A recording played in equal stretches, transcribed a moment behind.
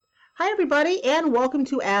Hi, everybody, and welcome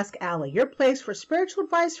to Ask Allie, your place for spiritual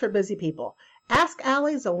advice for busy people. Ask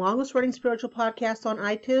Allie is the longest running spiritual podcast on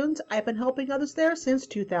iTunes. I've been helping others there since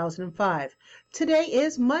 2005. Today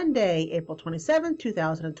is Monday, April 27,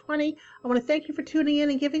 2020. I want to thank you for tuning in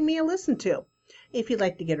and giving me a listen to. If you'd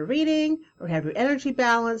like to get a reading or have your energy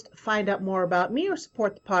balanced, find out more about me or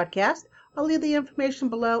support the podcast, I'll leave the information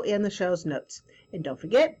below in the show's notes. And don't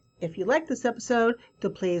forget, if you like this episode, to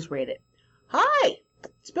please rate it. Hi!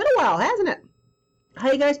 It's been a while, hasn't it?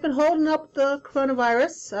 How you guys been holding up with the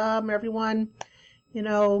coronavirus? Everyone,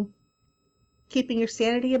 keeping your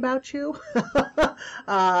sanity about you?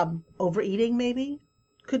 Overeating, maybe?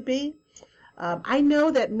 Could be. I know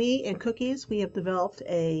that me and cookies, we have developed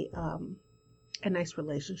a nice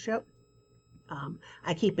relationship.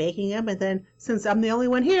 I keep baking them, and then since I'm the only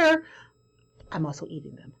one here, I'm also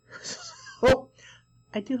eating them. So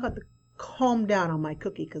I do have to calm down on my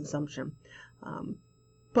cookie consumption.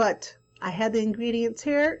 But I had the ingredients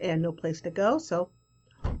here and no place to go, so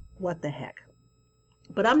what the heck.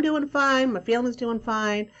 But I'm doing fine. My family's doing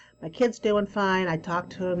fine. My kid's doing fine. I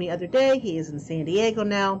talked to him the other day. He is in San Diego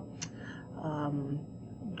now,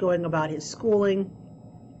 going about his schooling,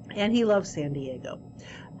 and he loves San Diego.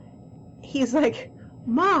 He's like,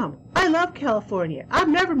 Mom, I love California.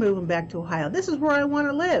 I'm never moving back to Ohio. This is where I want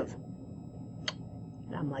to live.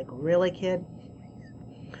 And I'm like, really, kid?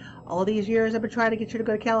 All these years I've been trying to get you to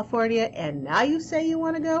go to California, and now you say you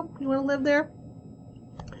want to go? You want to live there?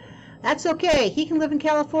 That's okay. He can live in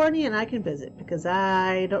California, and I can visit, because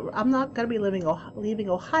I'm not going to be leaving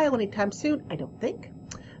Ohio anytime soon, I don't think.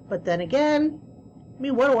 But then again,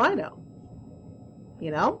 what do I know?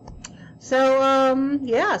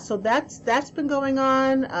 So, so that's been going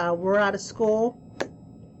on. We're out of school,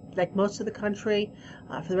 like most of the country,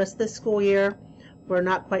 for the rest of this school year. We're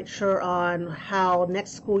not quite sure on how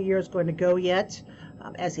next school year is going to go yet.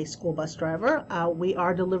 As a school bus driver, we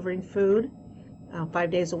are delivering food 5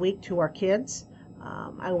 days a week to our kids.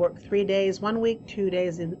 I work 3 days one week, 2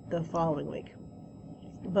 days in the following week.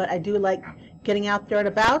 But I do like getting out there and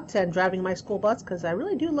about and driving my school bus, because I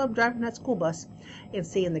really do love driving that school bus and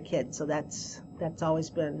seeing the kids. So that's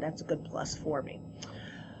a good plus for me.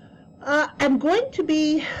 I'm going to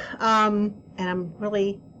be, and I'm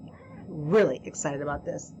really excited about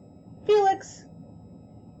this. Felix,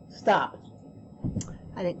 stop.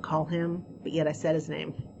 I didn't call him, but yet I said his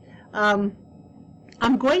name. I'm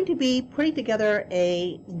going to be putting together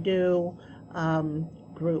a new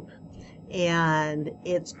group, and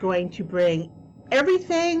it's going to bring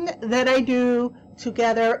everything that I do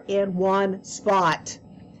together in one spot.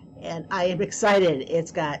 And I am excited.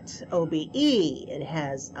 It's got OBE, it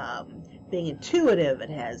has being intuitive, it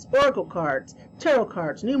has oracle cards, tarot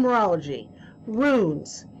cards, numerology,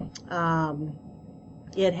 runes,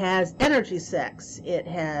 it has energy sex, it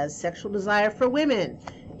has sexual desire for women,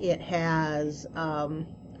 it has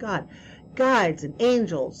guides and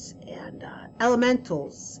angels and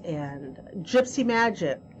elementals and gypsy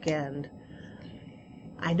magic, and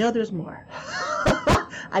I know there's more.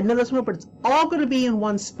 But it's all going to be in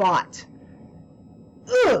one spot.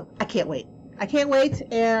 Ugh, I can't wait.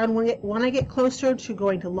 And when I get closer to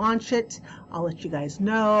going to launch it, I'll let you guys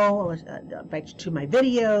know. I'll invite you to my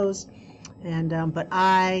videos. And but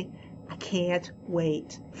I can't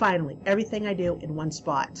wait. Finally, everything I do in one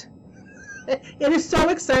spot. It is so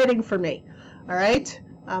exciting for me. All right.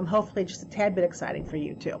 Hopefully, just a tad bit exciting for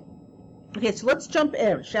you too. Okay, so let's jump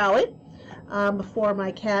in, shall we? Before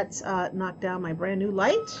my cats knock down my brand new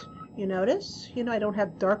light. You notice? I don't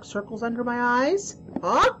have dark circles under my eyes.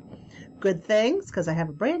 Huh? Good things, because I have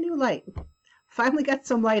a brand new light. Finally got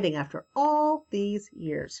some lighting after all these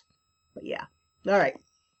years. But yeah. All right.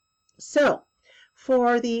 So,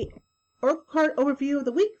 for the Oracle card overview of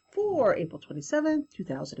the week for April 27,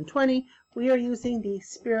 2020, we are using the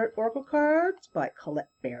Spirit Oracle cards by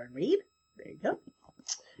Colette Baron Reed. There you go.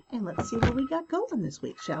 And let's see what we got going this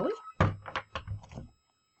week, shall we?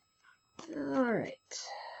 All right.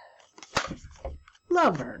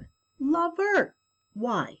 Lover.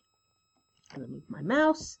 Why? I'm going to move my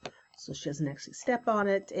mouse so she doesn't actually step on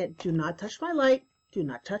it. And do not touch my light.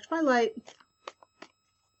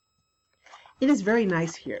 It is very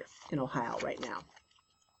nice here in Ohio right now.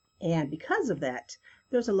 And because of that,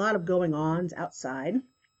 there's a lot of going-ons outside.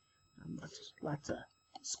 Lots of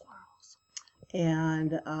squirrels.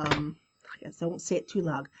 And I guess I won't say it too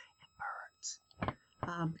loud. And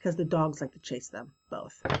birds. Because the dogs like to chase them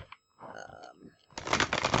both.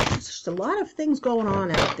 There's just a lot of things going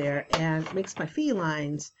on out there, and it makes my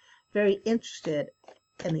felines very interested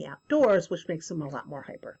in the outdoors, which makes them a lot more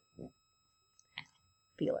hyper.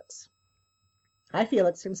 Felix. Hi,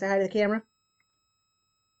 Felix. Can you say hi to the camera?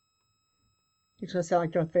 You're going to sound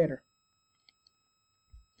like Darth Vader.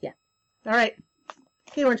 Yeah. All right.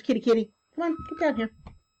 Hey, Orange Kitty. Come on, get down here.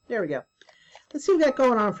 There we go. Let's see what we got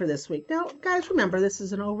going on for this week. Now, guys, remember, this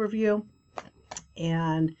is an overview,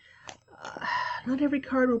 and not every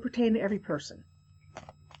card will pertain to every person.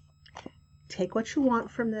 Take what you want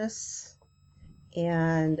from this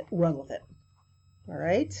and run with it. All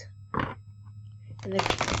right? And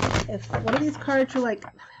if one of these cards you're like,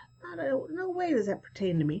 no way does that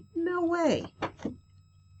pertain to me, no way,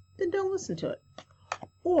 then don't listen to it.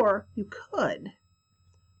 Or you could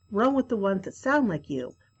run with the ones that sound like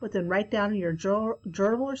you, but then write down in your journal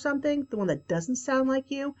or something the one that doesn't sound like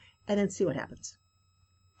you, and then see what happens.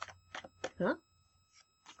 Huh?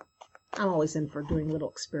 I'm always in for doing little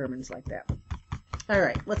experiments like that. All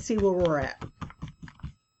right, let's see where we're at.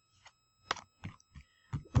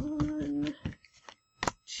 1,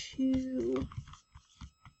 2,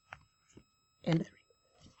 and 3.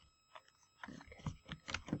 Okay.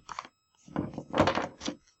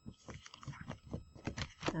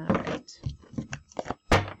 All right.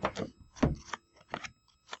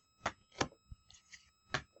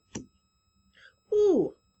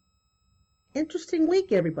 Ooh. Interesting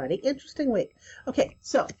week, everybody. Interesting week. Okay,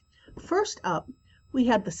 so first up, we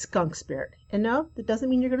have the skunk spirit. And no, that doesn't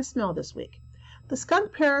mean you're going to smell this week. The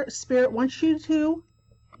skunk spirit wants you to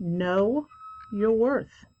know your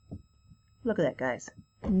worth. Look at that, guys.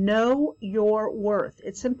 Know your worth.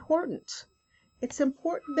 It's important. It's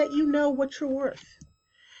important that you know what you're worth.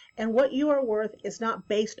 And what you are worth is not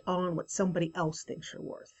based on what somebody else thinks you're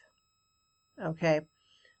worth. Okay?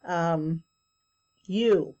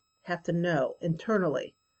 You have to know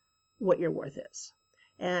internally what your worth is.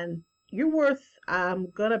 And your worth,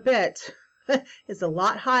 I'm going to bet, is a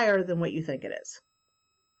lot higher than what you think it is.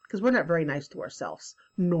 Because we're not very nice to ourselves,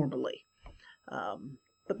 normally.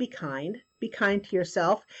 But be kind. Be kind to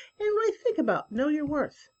yourself. And really think about, know your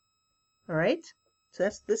worth. All right? So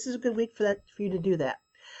this is a good week for you to do that.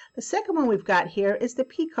 The second one we've got here is the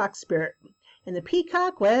peacock spirit. And the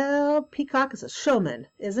peacock, well, peacock is a showman,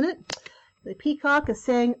 isn't it? The peacock is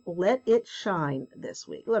saying, let it shine this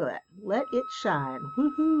week. Look at that. Let it shine.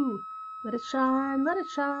 Woohoo. Let it shine, let it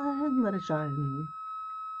shine, let it shine.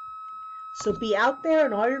 So be out there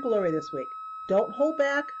in all your glory this week. Don't hold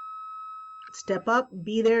back. Step up,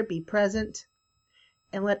 be there, be present,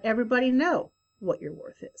 and let everybody know what your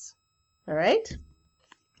worth is. All right?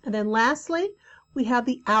 And then lastly, we have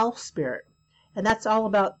the owl spirit. And that's all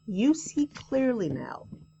about you see clearly now.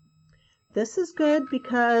 This is good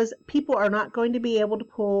because people are not going to be able to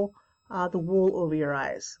pull the wool over your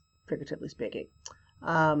eyes, figuratively speaking.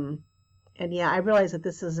 And yeah, I realize that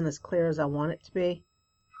this isn't as clear as I want it to be.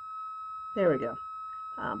 There we go.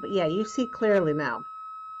 But yeah, you see clearly now.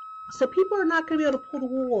 So people are not going to be able to pull the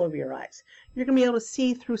wool over your eyes. You're going to be able to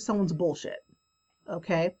see through someone's bullshit.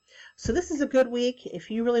 Okay? So this is a good week. If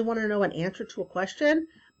you really want to know an answer to a question,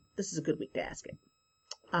 this is a good week to ask it.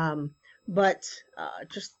 But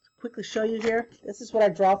just quickly show you here. This is what I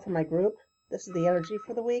draw for my group. This is the energy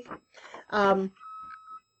for the week.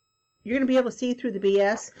 You're going to be able to see through the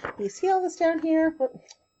BS. You see all this down here? Oh,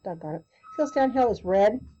 doggone it. See all this down here is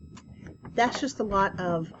red? That's just a lot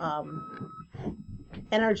of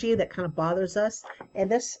energy that kind of bothers us. And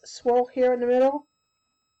this swirl here in the middle,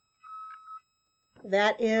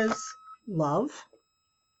 that is love.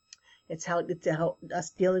 It's how us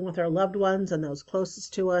dealing with our loved ones and those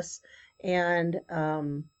closest to us. And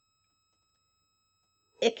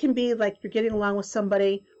it can be like you're getting along with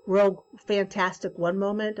somebody real fantastic one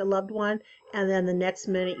moment, a loved one, and then the next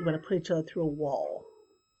minute you want to put each other through a wall.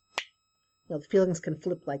 You know, the feelings can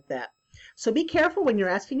flip like that. So be careful when you're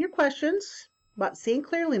asking your questions about seeing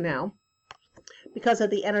clearly now because of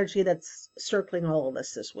the energy that's circling all of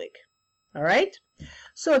us this week. All right?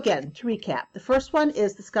 So again, to recap, the first one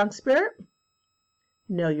is the skunk spirit.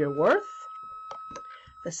 Know your worth.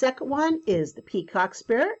 The second one is the peacock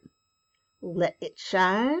spirit. Let it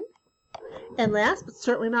shine. And last, but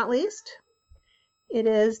certainly not least, it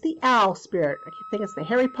is the owl spirit. I keep thinking it's the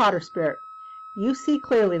Harry Potter spirit. You see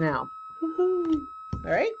clearly now. Woohoo!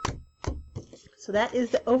 All right? So that is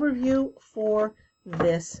the overview for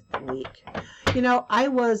this week. You know, I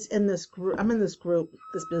was in this group, I'm in this group,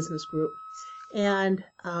 this business group, and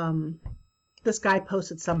this guy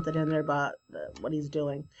posted something in there about what he's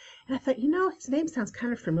doing. And I thought, you know, his name sounds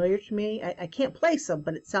kind of familiar to me. I can't place him,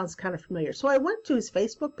 but it sounds kind of familiar. So I went to his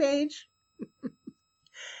Facebook page,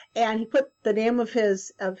 and he put the name of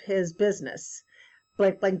his business,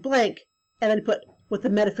 blank, blank, blank, and then he put, with a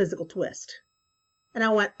metaphysical twist. And I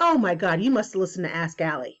went, oh my God, you must have listened to Ask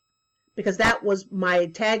Allie. Because that was my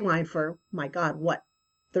tagline for, my God, what,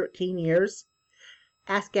 13 years?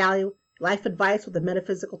 Ask Allie, life advice with a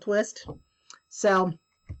metaphysical twist. So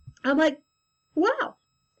I'm like, wow,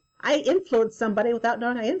 I influenced somebody without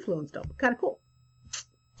knowing I influenced them. Kind of cool.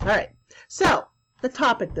 All right. So the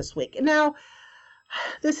topic this week. And now,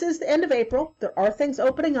 this is the end of April. There are things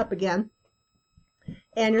opening up again.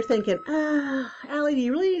 And you're thinking, Allie, do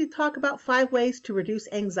you really need to talk about 5 ways to reduce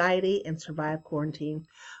anxiety and survive quarantine?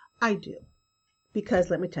 I do. Because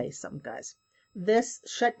let me tell you something, guys. This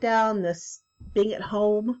shutdown, this being at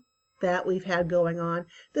home that we've had going on,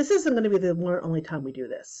 this isn't going to be the one or only time we do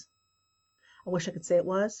this. I wish I could say it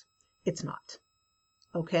was. It's not.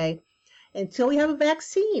 Okay? Until we have a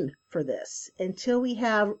vaccine for this, until we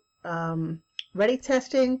have ready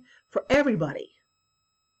testing for everybody,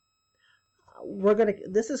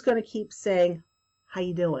 this is going to keep saying, how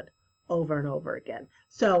you doing, over and over again.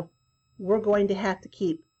 So we're going to have to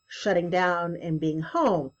keep shutting down and being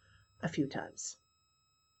home a few times.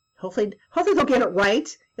 Hopefully they'll get it right.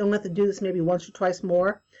 They'll have to do this maybe once or twice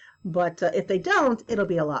more. But if they don't, it'll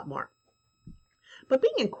be a lot more. But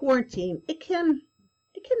being in quarantine, it can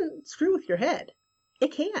screw with your head.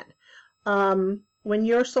 It can. When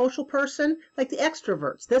you're a social person, like the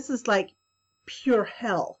extroverts, this is like pure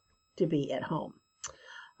hell to be at home.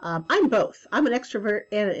 I'm both. I'm an extrovert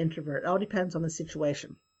and an introvert. It all depends on the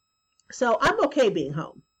situation. So I'm okay being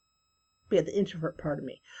home, be it the introvert part of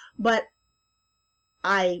me. But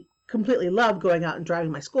I completely love going out and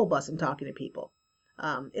driving my school bus and talking to people.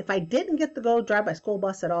 If I didn't get to go drive my school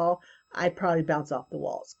bus at all, I'd probably bounce off the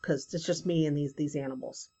walls because it's just me and these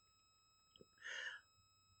animals.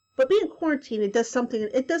 But being quarantined, it does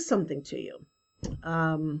something to you.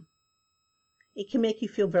 It can make you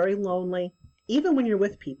feel very lonely. Even when you're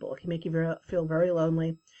with people, it can make you feel very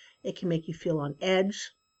lonely. It can make you feel on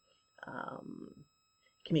edge.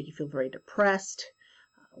 It can make you feel very depressed.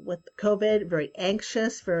 With COVID, very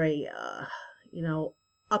anxious, very,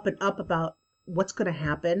 up and up about what's going to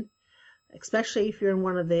happen, especially if you're in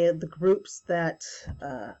one of the groups that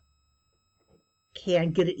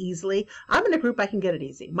can get it easily. I'm in a group I can get it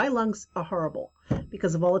easy. My lungs are horrible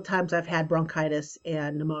because of all the times I've had bronchitis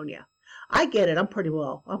and pneumonia. I get it. I'm pretty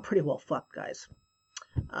well fucked, guys.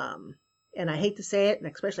 And I hate to say it, and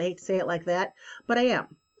especially hate to say it like that, but I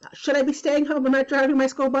am. Should I be staying home and not driving my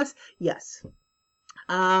school bus? Yes.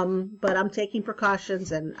 But I'm taking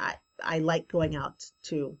precautions, and I like going out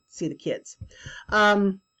to see the kids.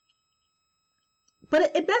 But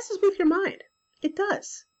it messes with your mind. It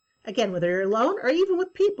does. Again, whether you're alone or even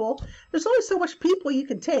with people, there's only so much people you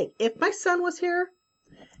can take. If my son was here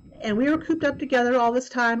and we were cooped up together all this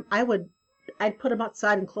time, I'd put him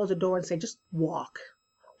outside and close the door and say, just walk.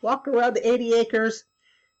 Walk around the 80 acres.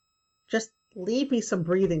 Just leave me some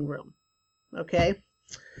breathing room. Okay?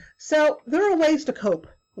 So there are ways to cope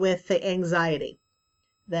with the anxiety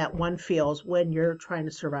that one feels when you're trying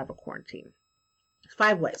to survive a quarantine.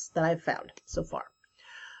 5 ways that I've found so far.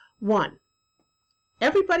 1,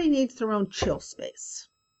 everybody needs their own chill space.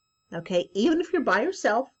 Okay? Even if you're by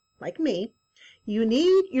yourself, like me, you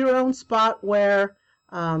need your own spot where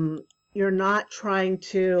you're not trying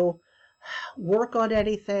to work on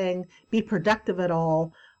anything, be productive at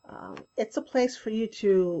all. It's a place for you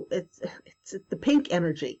to, it's the pink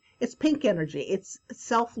energy. It's pink energy. It's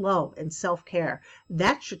self-love and self-care.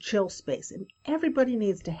 That's your chill space, and everybody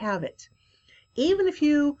needs to have it. Even if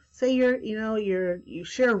you say you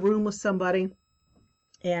share a room with somebody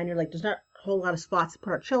and you're like, there's not a whole lot of spots to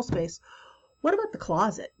put our chill space. What about the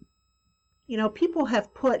closet? People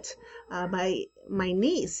have put, my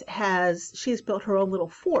niece she's built her own little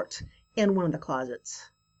fort in one of the closets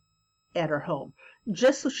at her home,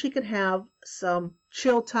 just so she can have some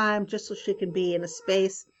chill time, just so she can be in a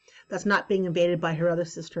space that's not being invaded by her other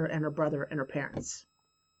sister and her brother and her parents.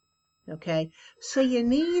 Okay? So you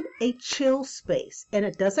need a chill space, and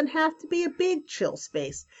it doesn't have to be a big chill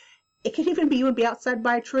space. It can even be you would be outside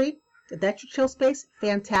by a tree. If that's your chill space,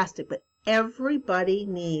 fantastic. But everybody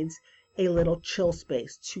needs a little chill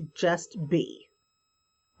space to just be.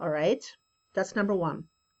 All right? That's number 1.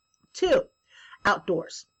 2,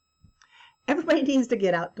 outdoors. Everybody needs to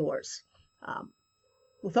get outdoors.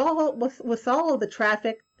 With all of the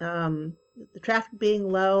traffic being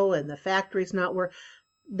low and the factories not working,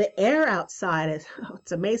 the air outside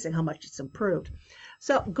it's amazing how much it's improved.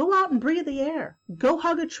 So go out and breathe the air. Go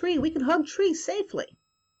hug a tree. We can hug trees safely.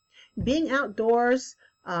 Being outdoors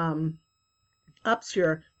ups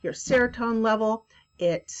your serotonin level.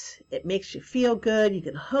 It makes you feel good. You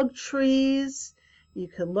can hug trees. You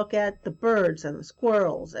can look at the birds and the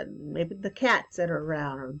squirrels and maybe the cats that are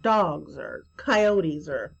around, or dogs or coyotes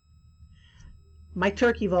or my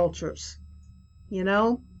turkey vultures.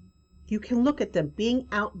 You can look at them. Being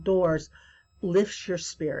outdoors lifts your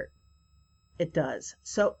spirit. It does.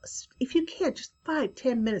 So if you can, just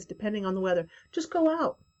 5-10 minutes, depending on the weather, just go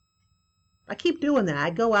out. I keep doing that.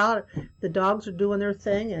 I go out, the dogs are doing their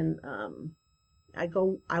thing, and I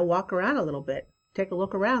walk around a little bit, take a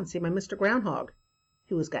look around, see my Mr. Groundhog,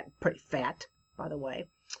 who has gotten pretty fat, by the way.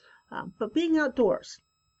 But being outdoors.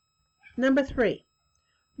 Number 3,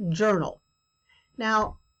 journal.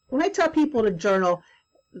 Now, when I tell people to journal,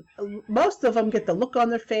 most of them get the look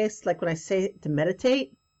on their face like when I say to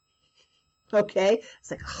meditate. Okay?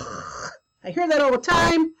 It's like, I hear that all the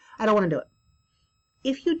time. I don't want to do it.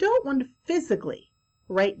 If you don't want to physically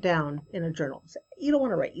write down in a journal, you don't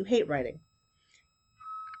want to write, you hate writing.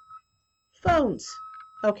 Phones,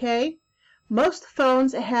 okay? Most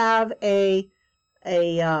phones have a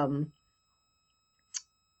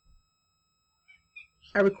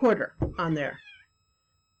recorder on there.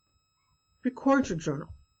 Record your journal.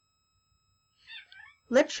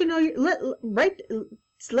 Let you know,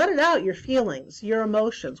 let it out, your feelings, your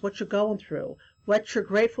emotions, what you're going through, what you're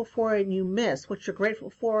grateful for and you miss, what you're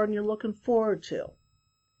grateful for and you're looking forward to.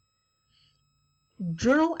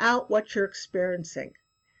 Journal out what you're experiencing.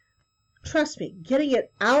 Trust me, getting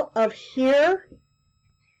it out of here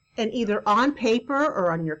and either on paper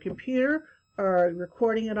or on your computer or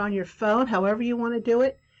recording it on your phone, however you want to do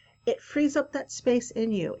it, it frees up that space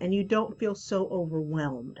in you and you don't feel so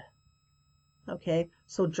overwhelmed. Okay,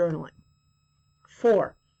 so journaling.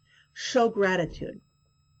 4, show gratitude.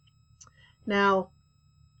 Now,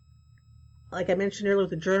 like I mentioned earlier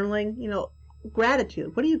with the journaling,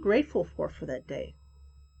 gratitude. What are you grateful for that day?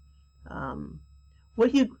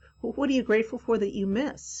 What are you grateful for that you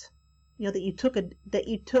miss? That you took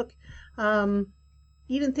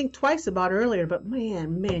you didn't think twice about earlier, but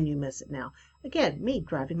man, you miss it now. Again, me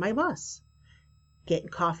driving my bus, getting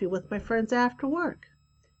coffee with my friends after work,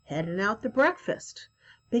 heading out to breakfast,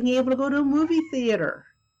 being able to go to a movie theater.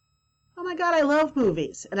 Oh my God, I love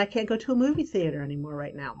movies, and I can't go to a movie theater anymore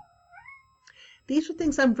right now. These are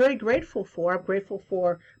things I'm very grateful for. I'm grateful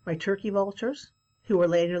for my turkey vultures, who are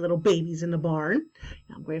laying their little babies in the barn.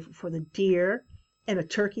 I'm grateful for the deer and the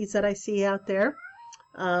turkeys that I see out there.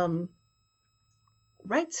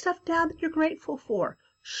 Write stuff down that you're grateful for.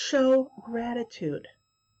 Show gratitude.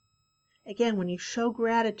 Again, when you show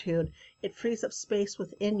gratitude, it frees up space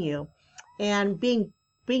within you. And being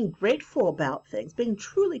grateful about things, being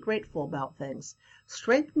truly grateful about things,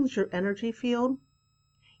 strengthens your energy field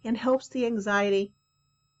and helps the anxiety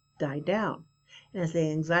die down. And as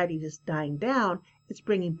the anxiety is dying down, it's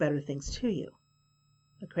bringing better things to you.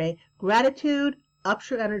 Okay? Gratitude ups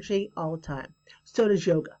your energy all the time. So does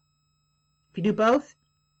yoga. If you do both,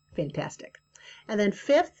 fantastic. And then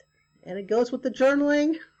 5th, and it goes with the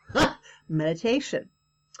journaling, meditation.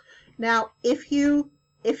 Now, if you're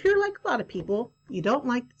like a lot of people, you don't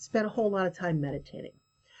like to spend a whole lot of time meditating.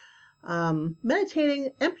 Meditating,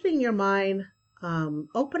 emptying your mind,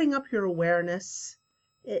 opening up your awareness,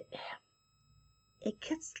 it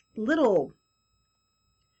gets little,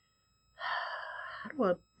 how do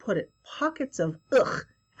I put it, pockets of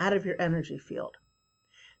out of your energy field.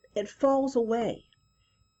 It falls away.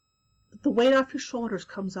 The weight off your shoulders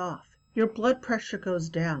comes off. Your blood pressure goes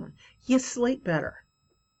down. You sleep better.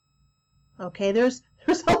 Okay, there's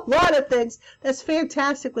a lot of things that's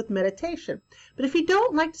fantastic with meditation. But if you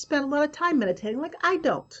don't like to spend a lot of time meditating, like I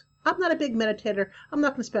don't, I'm not a big meditator. I'm not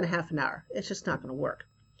going to spend a half an hour. It's just not going to work.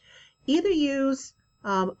 Either use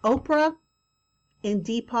Oprah and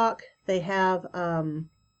Deepak. They have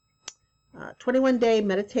 21-day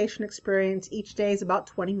meditation experience. Each day is about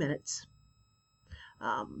 20 minutes.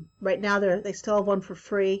 Right now they still have one for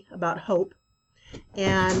free about hope.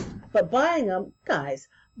 But buying them, guys,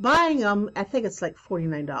 I think it's like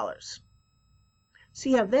 $49. So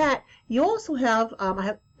you have that. You also have,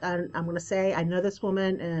 I'm going to say, I know this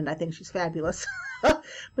woman and I think she's fabulous. But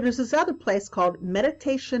there's this other place called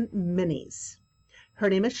Meditation Minis. Her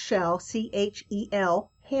name is Chel,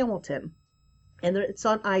 Chel Hamilton. And it's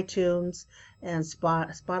on iTunes and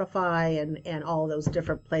Spotify and all those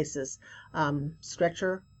different places.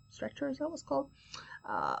 Stretcher, is that what it's called?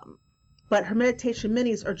 But her meditation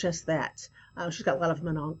minis are just that. She's got a lot of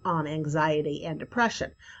them on anxiety and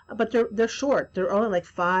depression. But they're short. They're only like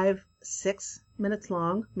 5-6 minutes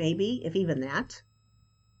long, maybe, if even that.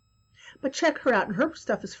 But check her out, and her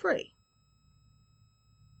stuff is free.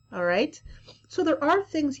 All right? So there are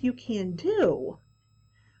things you can do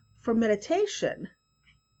for meditation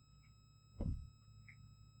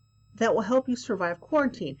that will help you survive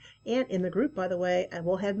quarantine. And in the group, by the way, I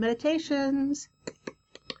will have meditations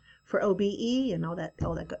for OBE and all that good.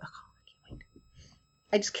 Oh, I can't wait.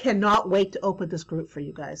 I just cannot wait to open this group for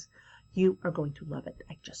you guys. You are going to love it.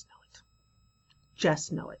 I just know it.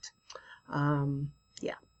 Just know it.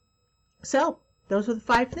 Yeah. So those are the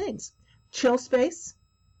 5 things. Chill space,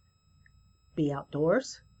 be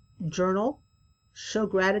outdoors, journal, show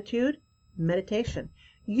gratitude, meditation.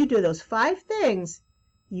 You do those 5 things,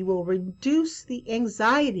 you will reduce the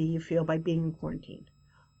anxiety you feel by being in quarantine.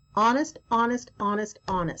 Honest, honest, honest,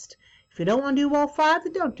 honest. If you don't want to do all 5,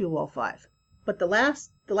 then don't do all 5. But the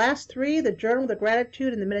last 3, the journal, the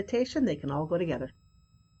gratitude, and the meditation, they can all go together.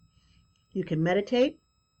 You can meditate,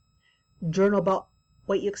 journal about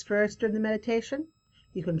what you experienced during the meditation.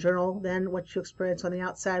 You can journal then what you experience on the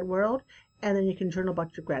outside world, and then you can journal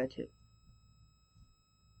about your gratitude.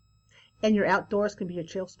 And your outdoors can be your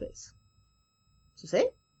chill space. So see?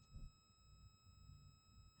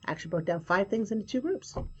 I actually broke down 5 things into 2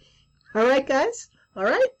 groups. All right, guys? All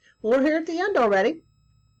right. Well, we're here at the end already.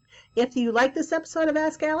 If you like this episode of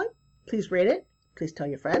Ask Allie, please rate it. Please tell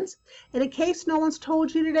your friends. And in case no one's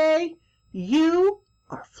told you today, you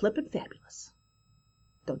are flippin' fabulous.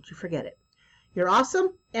 Don't you forget it. You're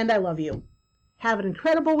awesome, and I love you. Have an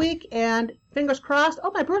incredible week, and fingers crossed.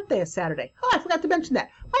 Oh, my birthday is Saturday. Oh, I forgot to mention that.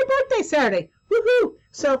 My birthday's Saturday. Woohoo!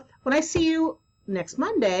 So when I see you next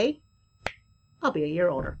Monday, I'll be a year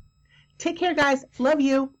older. Take care, guys. Love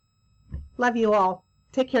you. Love you all.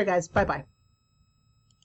 Take care, guys. Bye-bye.